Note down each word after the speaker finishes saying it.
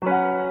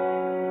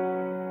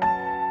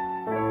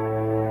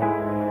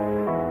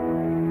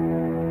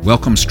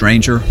Welcome,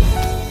 stranger.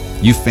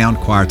 You've found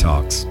Choir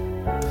Talks.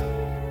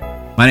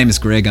 My name is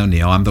Greg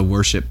O'Neill. I'm the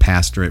worship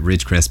pastor at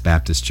Ridgecrest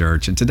Baptist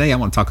Church, and today I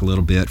want to talk a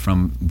little bit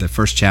from the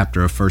first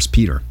chapter of 1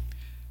 Peter,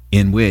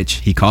 in which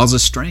he calls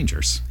us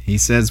strangers. He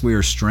says we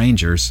are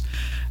strangers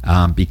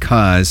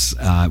because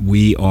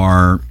we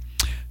are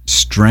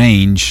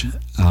strange.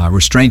 We're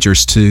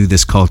strangers to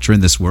this culture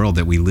and this world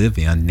that we live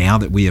in now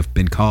that we have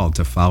been called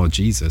to follow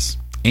Jesus.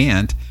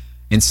 And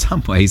in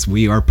some ways,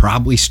 we are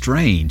probably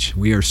strange.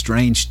 We are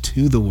strange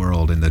to the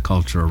world and the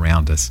culture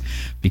around us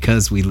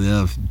because we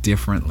live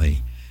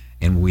differently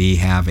and we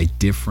have a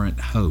different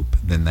hope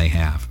than they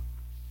have.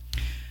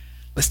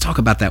 Let's talk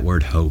about that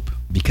word hope,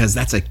 because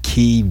that's a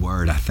key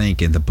word, I think,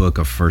 in the book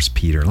of 1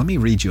 Peter. Let me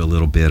read you a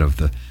little bit of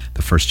the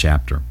first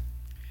chapter.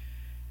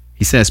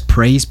 He says,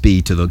 "Praise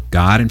be to the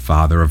God and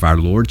Father of our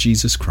Lord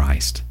Jesus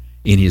Christ.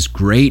 In his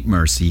great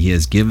mercy, he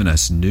has given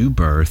us new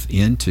birth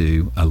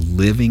into a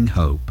living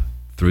hope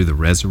through the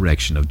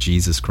resurrection of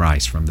Jesus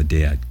Christ from the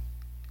dead."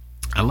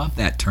 I love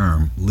that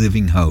term,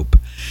 living hope.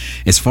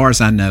 As far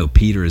as I know,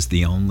 Peter is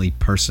the only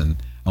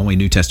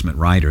New Testament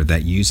writer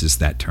that uses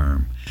that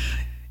term.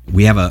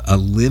 We have a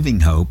living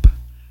hope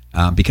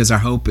because our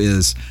hope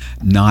is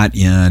not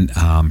in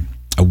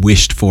a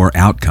wished-for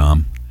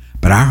outcome,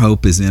 but our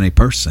hope is in a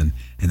person,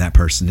 and that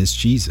person is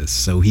Jesus.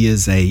 So he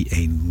is a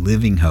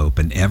living hope,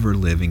 an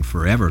ever-living,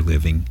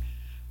 forever-living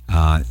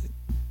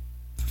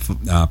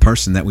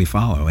person that we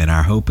follow, and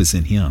our hope is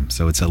in him.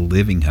 So it's a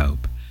living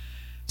hope.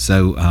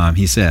 So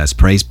he says,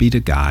 "Praise be to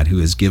God who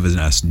has given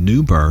us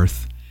new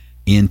birth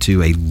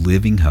into a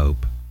living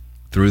hope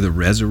through the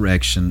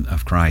resurrection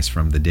of Christ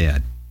from the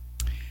dead."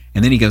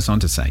 And then he goes on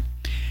to say,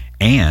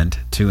 "And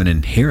to an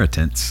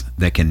inheritance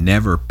that can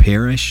never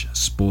perish,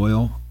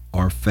 spoil,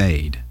 or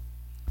fade.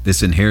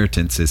 This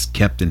inheritance is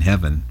kept in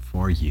heaven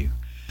for you."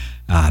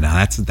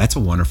 Now that's a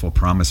wonderful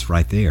promise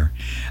right there.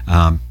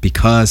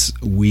 Because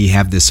we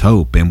have this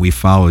hope and we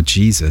follow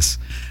Jesus,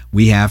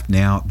 we have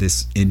now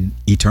this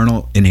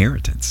eternal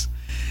inheritance.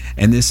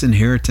 And this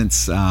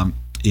inheritance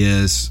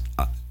is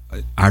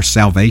our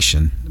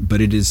salvation, but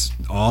it is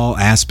all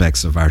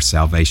aspects of our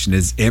salvation.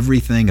 It's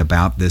everything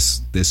about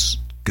this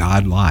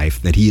God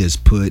life that he has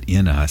put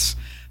in us.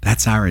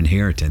 That's our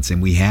inheritance, and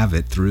we have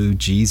it through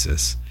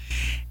Jesus.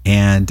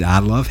 And I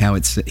love how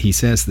he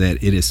says that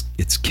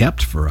it's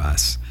kept for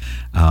us,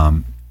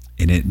 and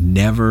it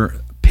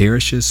never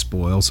perishes,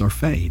 spoils, or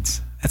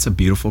fades. That's a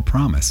beautiful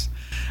promise.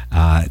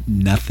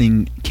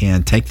 Nothing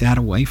can take that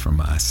away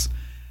from us.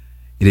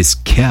 It is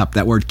kept.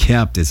 That word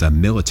 "kept" is a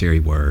military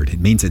word.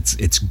 It means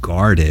it's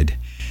guarded,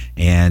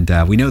 and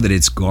we know that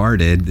it's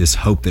guarded. This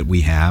hope that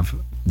we have,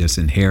 this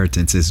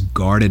inheritance, is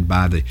guarded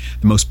by the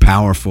most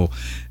powerful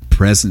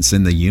presence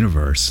in the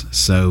universe.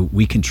 So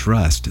we can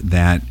trust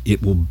that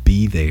it will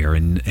be there,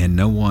 and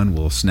no one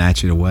will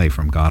snatch it away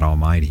from God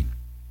Almighty.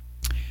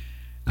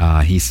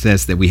 He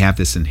says that we have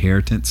this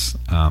inheritance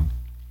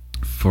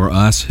for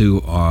us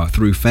who are,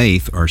 through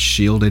faith, are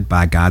shielded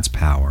by God's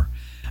power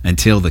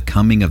until the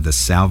coming of the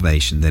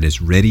salvation that is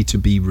ready to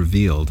be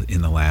revealed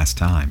in the last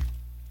time.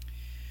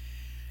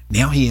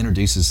 Now he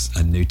introduces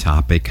a new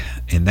topic,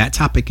 and that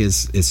topic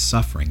is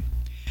suffering.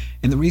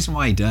 And the reason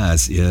why he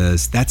does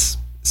is that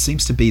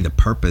seems to be the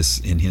purpose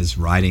in his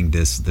writing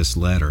this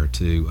letter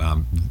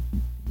to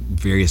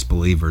various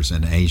believers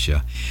in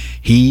Asia.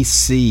 He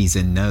sees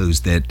and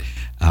knows that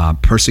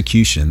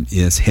persecution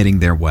is heading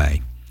their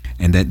way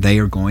and that they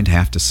are going to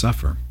have to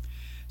suffer.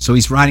 So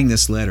he's writing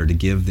this letter to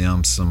give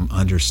them some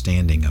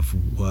understanding of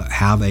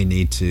how they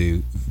need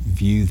to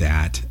view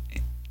that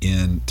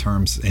in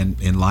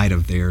light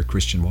of their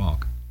Christian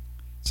walk.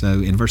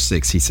 So in verse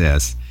 6 he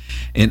says,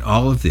 "In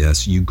all of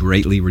this you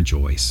greatly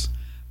rejoice,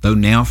 though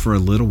now for a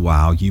little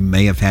while you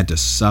may have had to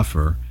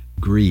suffer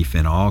grief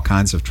in all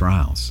kinds of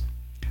trials.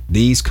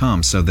 These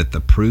come so that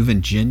the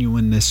proven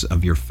genuineness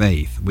of your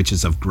faith, which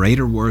is of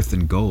greater worth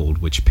than gold,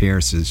 which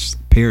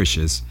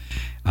perishes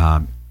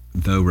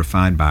though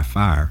refined by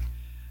fire,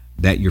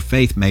 that your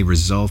faith may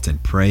result in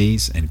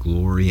praise and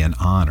glory and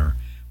honor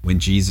when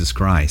Jesus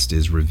Christ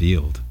is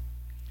revealed."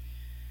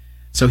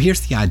 So here's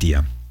the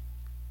idea.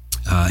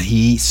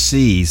 He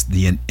sees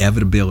the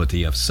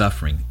inevitability of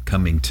suffering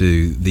coming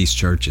to these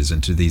churches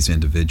and to these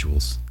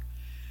individuals.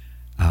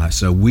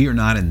 So we are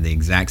not in the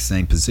exact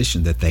same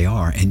position that they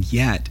are, and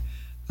yet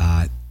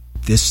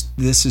this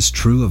is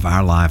true of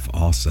our life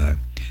also.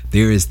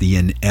 There is the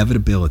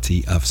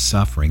inevitability of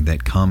suffering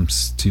that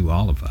comes to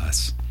all of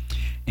us.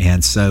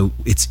 And so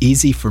it's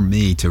easy for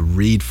me to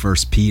read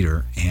 1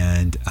 Peter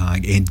and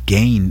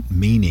gain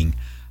meaning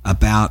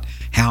about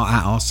how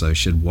I also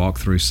should walk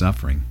through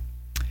suffering.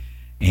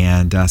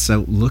 And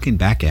so looking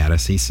back at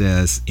us, he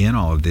says, "In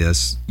all of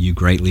this, you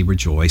greatly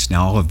rejoice."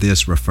 Now, all of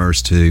this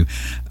refers to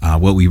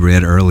what we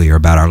read earlier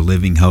about our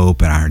living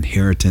hope and our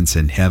inheritance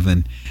in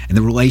heaven and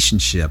the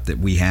relationship that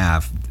we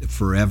have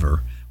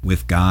forever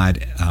with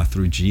God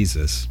through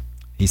Jesus.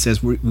 He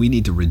says we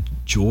need to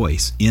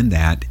rejoice in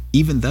that,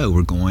 even though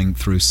we're going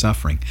through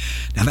suffering.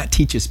 Now, that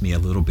teaches me a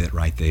little bit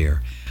right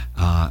there.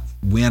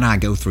 when I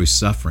go through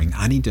suffering,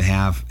 I need to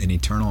have an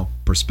eternal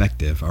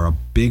perspective or a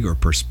bigger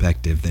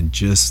perspective than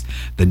just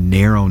the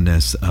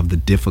narrowness of the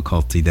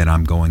difficulty that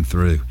I'm going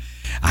through.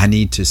 I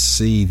need to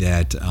see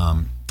that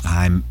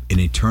I'm an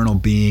eternal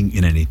being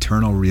in an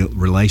eternal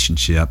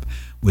relationship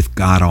with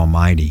God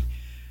Almighty.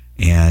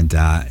 And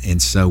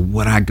so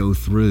what I go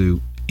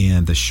through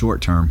in the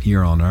short term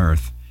here on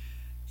earth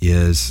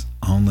is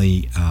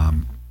only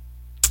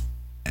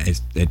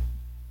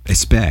a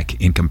speck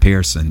in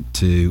comparison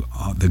to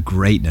the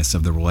greatness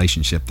of the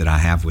relationship that I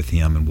have with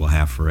him and will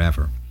have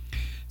forever.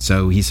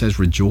 So he says,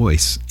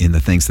 rejoice in the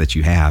things that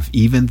you have,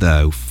 even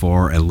though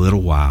for a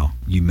little while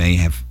you may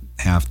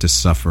have to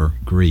suffer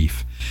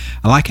grief.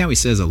 I like how he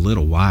says a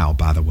little while,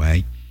 by the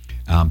way.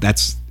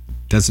 That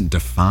doesn't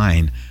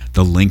define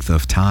the length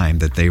of time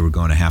that they were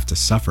going to have to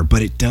suffer,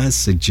 but it does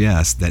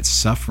suggest that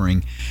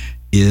suffering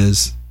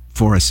is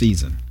for a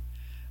season,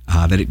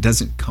 that it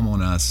doesn't come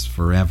on us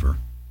forever.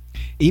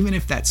 Even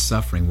if that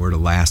suffering were to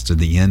last to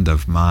the end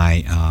of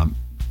my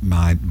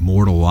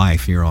mortal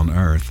life here on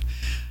earth,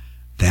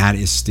 that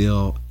is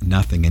still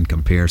nothing in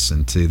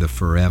comparison to the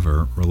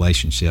forever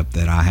relationship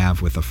that I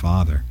have with the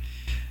Father.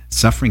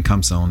 Suffering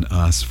comes on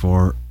us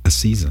for a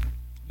season.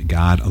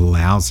 God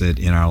allows it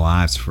in our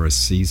lives for a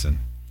season.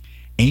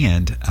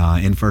 And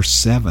in verse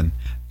 7,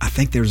 I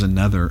think there's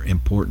another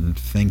important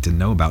thing to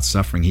know about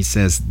suffering. He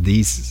says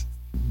these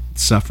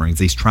sufferings,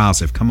 these trials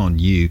have come on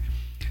you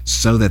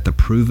so that the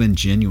proven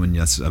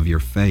genuineness of your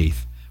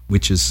faith,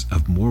 which is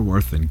of more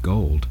worth than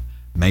gold,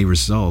 may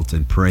result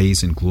in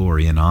praise and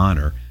glory and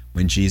honor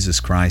when Jesus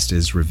Christ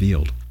is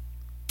revealed.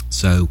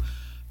 So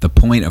the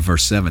point of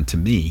verse 7 to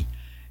me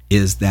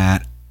is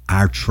that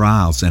our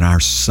trials and our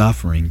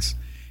sufferings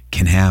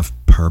can have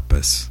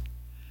purpose.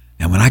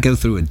 And when I go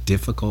through a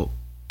difficult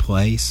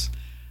place,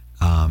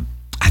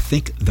 I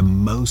think the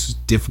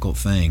most difficult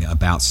thing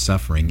about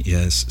suffering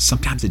is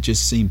sometimes it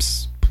just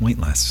seems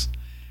pointless.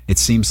 It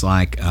seems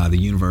like the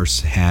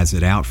universe has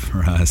it out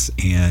for us,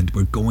 and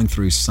we're going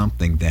through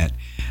something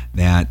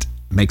that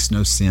makes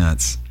no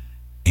sense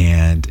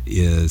and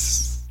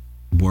is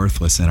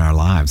worthless in our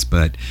lives.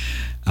 But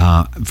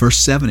verse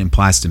 7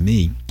 implies to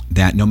me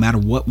that no matter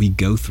what we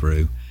go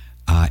through,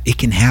 it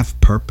can have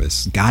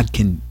purpose. God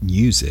can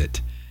use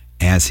it,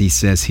 as he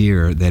says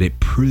here, that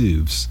it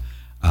proves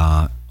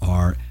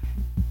or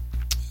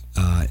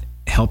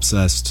helps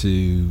us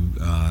to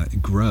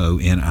grow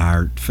in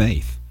our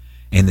faith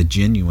and the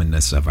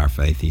genuineness of our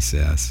faith, he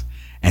says.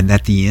 And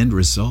that the end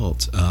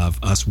result of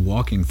us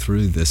walking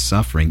through this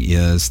suffering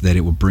is that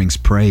it will brings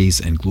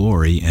praise and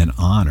glory and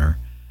honor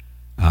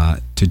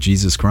to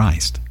Jesus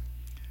Christ.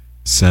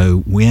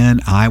 So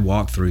when I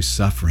walk through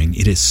suffering,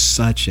 it is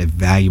such a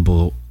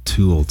valuable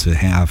tool to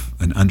have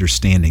an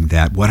understanding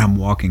that what I'm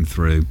walking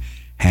through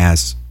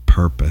has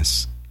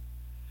purpose,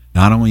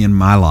 not only in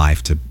my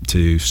life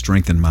to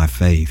strengthen my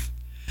faith,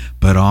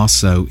 but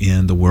also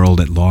in the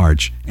world at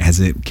large, as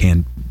it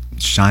can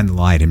shine the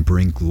light and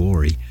bring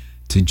glory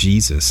to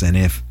Jesus. And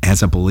if,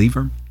 as a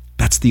believer,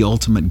 that's the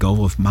ultimate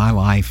goal of my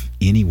life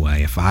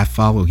anyway. If I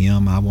follow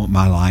him, I want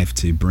my life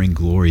to bring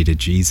glory to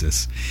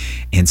Jesus.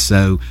 And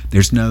so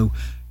there's no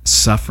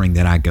suffering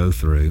that I go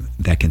through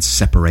that can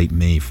separate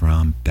me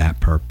from that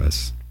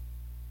purpose.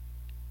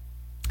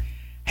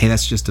 Hey,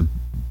 that's just a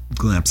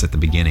glimpse at the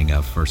beginning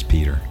of 1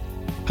 Peter.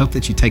 Hope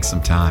that you take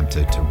some time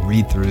to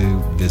read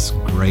through this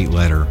great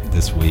letter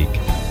this week.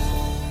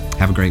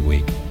 Have a great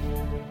week.